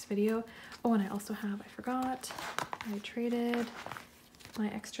by the next video. Oh, and I also have, I forgot, I traded my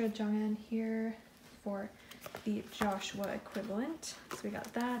extra Jungin here for the Joshua equivalent. So we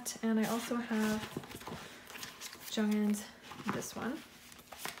got that. And I also have Jungin's, this one,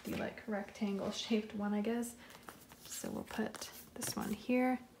 the like rectangle shaped one, I guess. So we'll put this one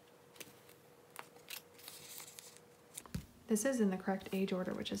here. This is in the correct age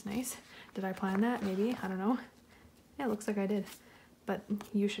order, which is nice. Did I plan that? Maybe, I don't know. Yeah, it looks like I did, but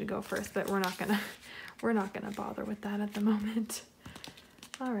you should go first, but we're not gonna bother with that at the moment.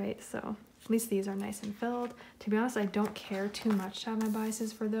 All right, so at least these are nice and filled. To be honest, I don't care too much to have my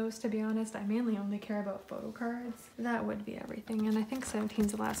biases for those, to be honest. I mainly only care about photo cards. That would be everything. And I think 17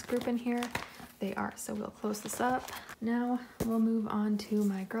 is the last group in here. They are, so we'll close this up. Now we'll move on to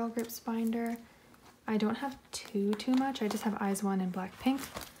my girl groups binder. I don't have too much. I just have Eyes 1 and Blackpink.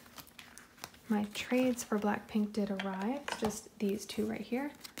 My trades for Blackpink did arrive. Just these two right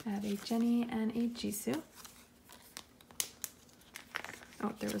here. I have a Jennie and a Jisoo.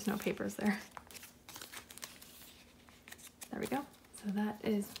 Oh, there was no papers there. There we go. So that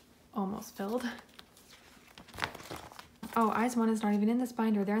is almost filled. Oh, Eyes 1 is not even in this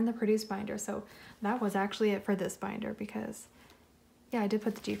binder. They're in the Produce binder. So that was actually it for this binder because, yeah, I did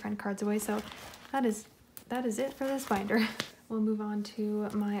put the G-Friend cards away. So that is it for this binder. We'll move on to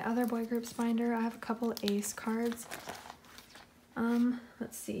my other boy groups binder. I have a couple Ace cards.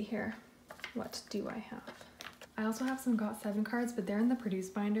 Let's see here. What do I have? I also have some GOT7 cards, but they're in the Produce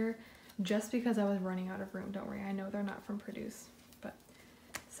binder just because I was running out of room. Don't worry, I know they're not from Produce. But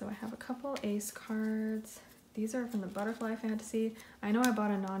so I have a couple Ace cards. These are from the Butterfly Fantasy. I know I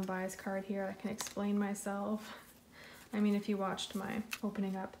bought a non-bias card here. I can explain myself. I mean, if you watched my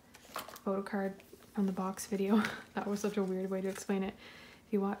opening up photo card from the box video, that was such a weird way to explain it.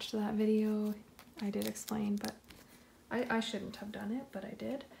 If you watched that video, I did explain, but I shouldn't have done it, but I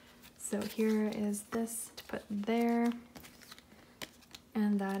did. So here is this to put there.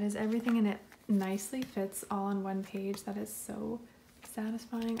 And that is everything, and it nicely fits all on one page. That is so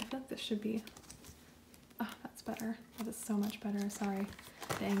satisfying. I feel like this should be, oh, that's better. That is so much better, sorry.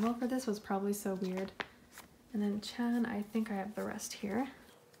 The angle for this was probably so weird. And then Chan, I think I have the rest here.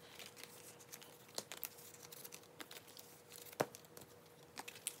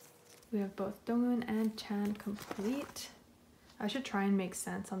 We have both Donghoon and Chan complete. I should try and make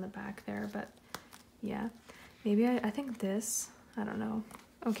sense on the back there, but yeah. Maybe I think this, I don't know.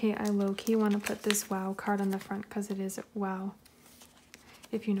 Okay, I low-key want to put this WoW card on the front because it is WoW,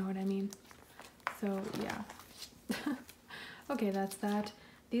 if you know what I mean. So yeah. Okay, that's that.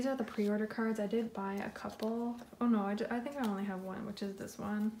 These are the pre-order cards. I did buy a couple. Oh no, I think I only have one, which is this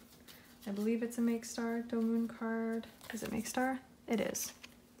one. I believe it's a Make Star Donghoon card. Is it Make Star? It is.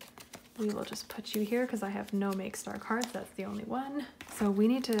 We will just put you here because I have no Make Star cards. That's the only one. So we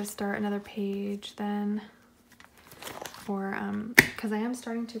need to start another page then for, because I am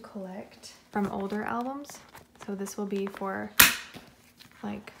starting to collect from older albums. So this will be for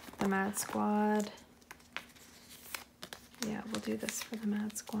like the Mad Squad Yeah, we'll do this for the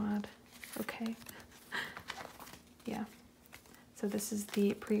Mad Squad. Okay. Yeah. So this is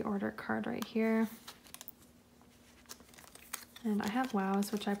the pre-order card right here. And I have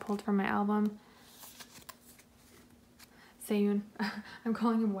Wows, which I pulled from my album. Seyun. I'm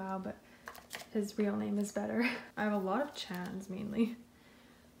calling him Wow, but his real name is better. I have a lot of Chans mainly.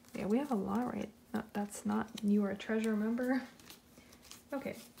 Yeah, we have a lot, right? No, that's not You Are a Treasure, remember?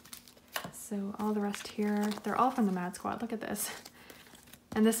 Okay. So all the rest here, they're all from the Mad Squad. Look at this.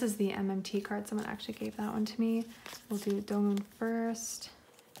 And this is the MMT card. Someone actually gave that one to me. We'll do Domoon first.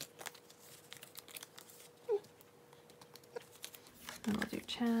 And we'll do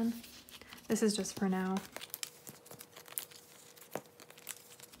Chan. This is just for now.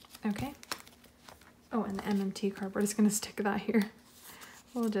 Okay. Oh, and the MMT card. We're just going to stick that here.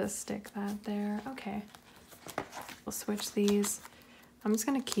 We'll just stick that there. Okay. We'll switch these. I'm just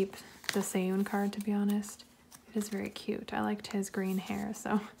going to keep the Seyun card, to be honest. It is very cute. I liked his green hair,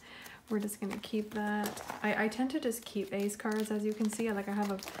 so we're just going to keep that. I tend to just keep Ace cards, as you can see. I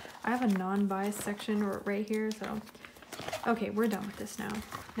have a non-bias section right here, so... Okay, we're done with this now.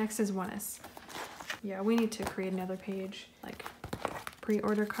 Next is Oneness. Yeah, we need to create another page, like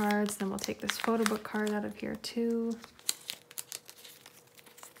pre-order cards. Then we'll take this photo book card out of here too.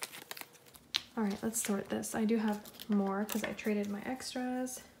 All right, let's sort this. I do have more because I traded my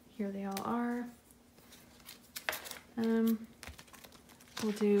extras. Here they all are.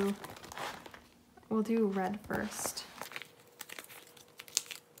 We'll do red first.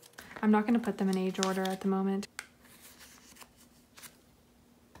 I'm not going to put them in age order at the moment.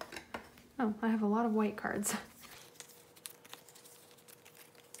 Oh, I have a lot of white cards.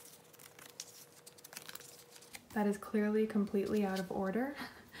 That is clearly completely out of order,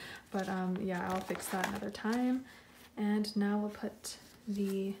 but yeah, I'll fix that another time. And now we'll put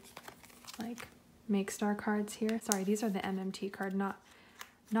the like Make Star cards here. Sorry, these are the MMT card, not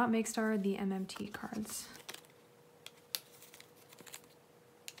Make Star, the MMT cards.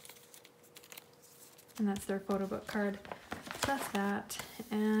 And that's their photo book card. So that's that.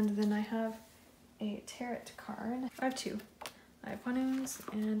 And then I have a tarot card. I have two. I have Hwanwoon's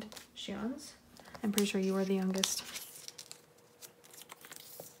and Xion's. I'm pretty sure you are the youngest.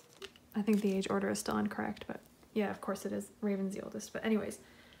 I think the age order is still incorrect, but yeah, of course it is. Raven's the oldest. But anyways,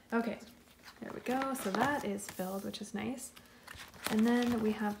 okay, there we go. So that is filled, which is nice. And then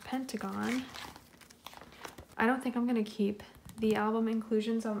we have Pentagon. I don't think I'm going to keep the album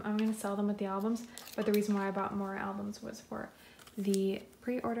inclusions. I'm going to sell them with the albums, but the reason why I bought more albums was for the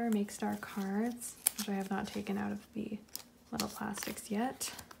pre-order Make Star cards, which I have not taken out of the little plastics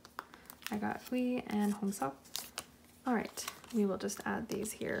yet. I got Hui and Hongsuk. All right, we will just add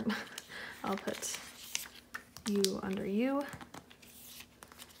these here. I'll put you under you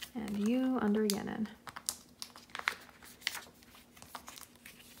and you under Yenin.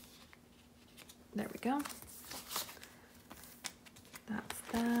 There we go. That's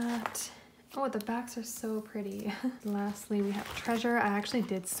that. Oh, the backs are so pretty. Lastly, we have Treasure. I actually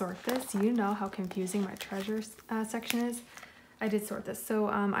did sort this. You know how confusing my Treasure section is. I did sort this. So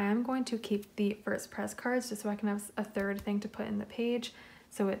I am going to keep the first press cards just so I can have a third thing to put in the page.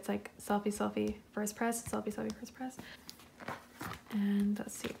 So it's like selfie, selfie, first press, selfie, selfie, first press. And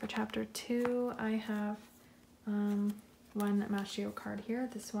let's see, for chapter 2, I have one Mashio card here.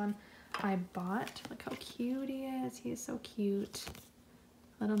 This one I bought. Look how cute he is. He is so cute.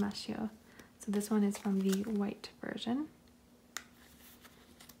 Little Mashio. So this one is from the white version.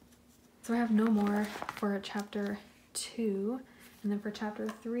 So I have no more for chapter 2. And then for chapter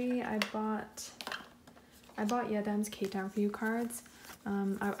 3, I bought Yedam's K-Town For You cards.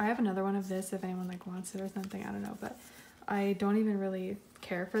 I have another one of this if anyone like wants it or something, I don't know, but I don't even really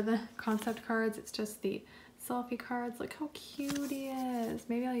care for the concept cards. It's just the selfie cards. Look how cute he is.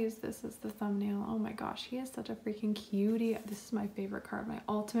 Maybe I'll use this as the thumbnail. Oh my gosh, he is such a freaking cutie. This is my favorite card, my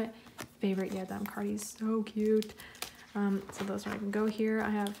ultimate favorite Yedam card. He's so cute. So those are going to go here. I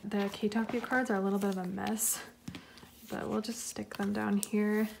have the K-Town For You cards are a little bit of a mess, but we'll just stick them down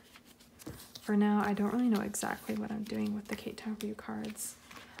here. For now, I don't really know exactly what I'm doing with the K-Town For You cards.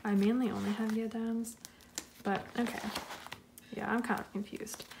 I mainly only have Yedams, but okay. Yeah, I'm kind of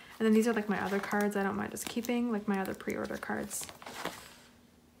confused. And then these are like my other cards I don't mind just keeping, like my other pre-order cards.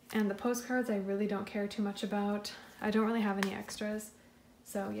 And the postcards I really don't care too much about. I don't really have any extras.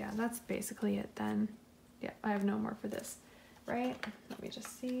 So yeah, that's basically it then. Yeah, I have no more for this, right? Let me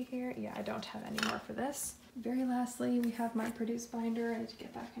just see here. Yeah, I don't have any more for this. Very lastly, we have my produce binder. I need to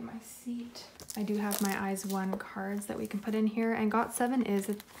get back in my seat. I do have my Eyes 1 cards that we can put in here, and Got7 is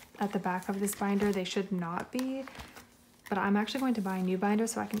at the back of this binder. They should not be, but I'm actually going to buy new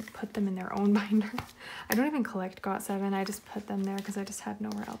binders so I can put them in their own binder. I don't even collect GOT7, I just put them there because I just had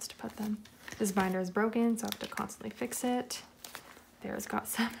nowhere else to put them. This binder is broken, so I have to constantly fix it. There's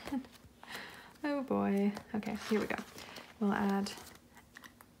GOT7. Oh boy. Okay, here we go. We'll add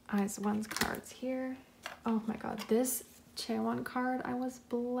IS1's cards here. Oh my god, this Chaewon card, I was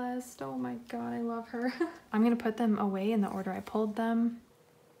blessed. Oh my god, I love her. I'm gonna put them away in the order I pulled them.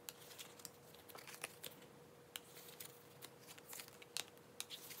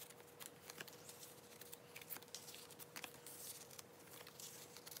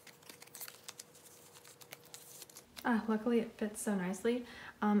 Luckily it fits so nicely.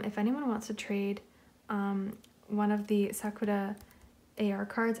 If anyone wants to trade one of the Sakura AR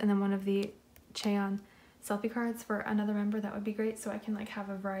cards and then one of the Chaeyeon selfie cards for another member, that would be great, so I can like have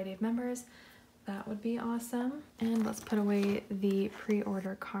a variety of members. That would be awesome. And let's put away the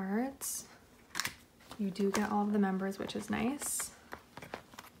pre-order cards. You do get all of the members, which is nice.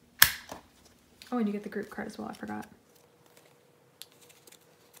 Oh, and you get the group card as well, I forgot.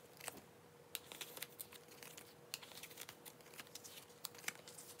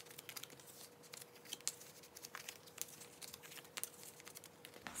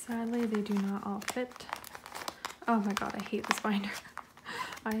 Sadly, they do not all fit. Oh my god, I hate this binder.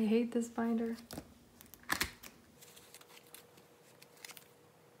 I hate this binder.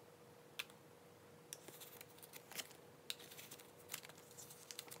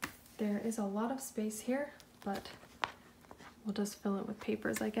 There is a lot of space here, but we'll just fill it with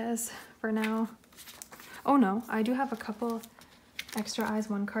papers, I guess, for now. Oh no, I do have a couple extra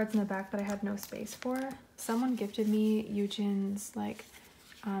IS1 cards in the back that I had no space for. Someone gifted me Yujin's like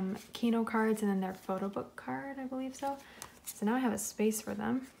Kino cards and then their photo book card, I believe so. So now I have a space for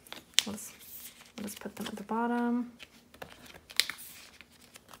them. We'll just put them at the bottom.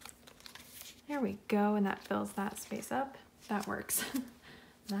 There we go, and that fills that space up. That works.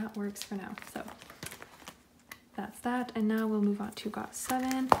 That works for now. So that's that, and now we'll move on to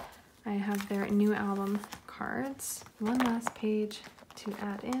GOT7. I have their new album cards. One last page to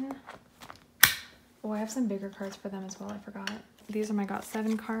add in. Oh, I have some bigger cards for them as well, I forgot. These are my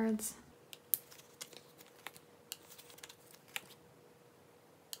GOT7 cards.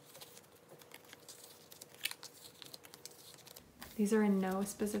 These are in no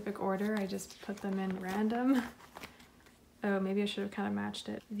specific order, I just put them in random. Oh, maybe I should have kind of matched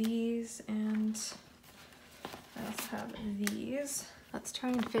it. These, and I also have these. Let's try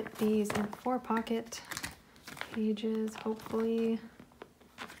and fit these in 4 pocket pages, hopefully.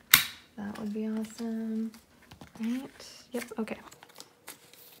 That would be awesome. Right? Yep, okay.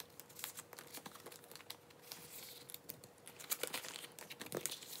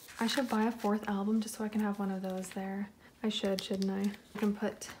 I should buy a 4th album just so I can have one of those there. I should, shouldn't I? I can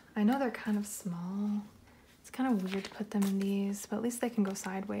put, I know they're kind of small. It's kind of weird to put them in these, but at least they can go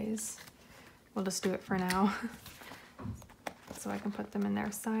sideways. We'll just do it for now. So I can put them in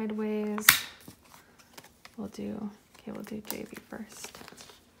there sideways. We'll do JV first.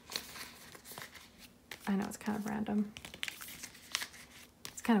 I know it's kind of random.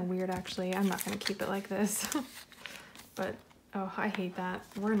 It's kind of weird actually. I'm not gonna keep it like this. But oh, I hate that.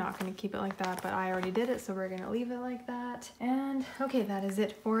 We're not gonna keep it like that, but I already did it, so we're gonna leave it like that. And okay, that is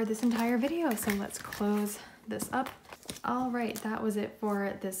it for this entire video. So let's close this up. All right, that was it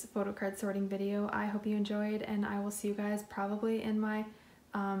for this photo card sorting video. I hope you enjoyed, and I will see you guys probably in my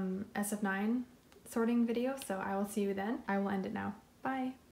SF9 sorting video. So I will see you then. I will end it now. Bye.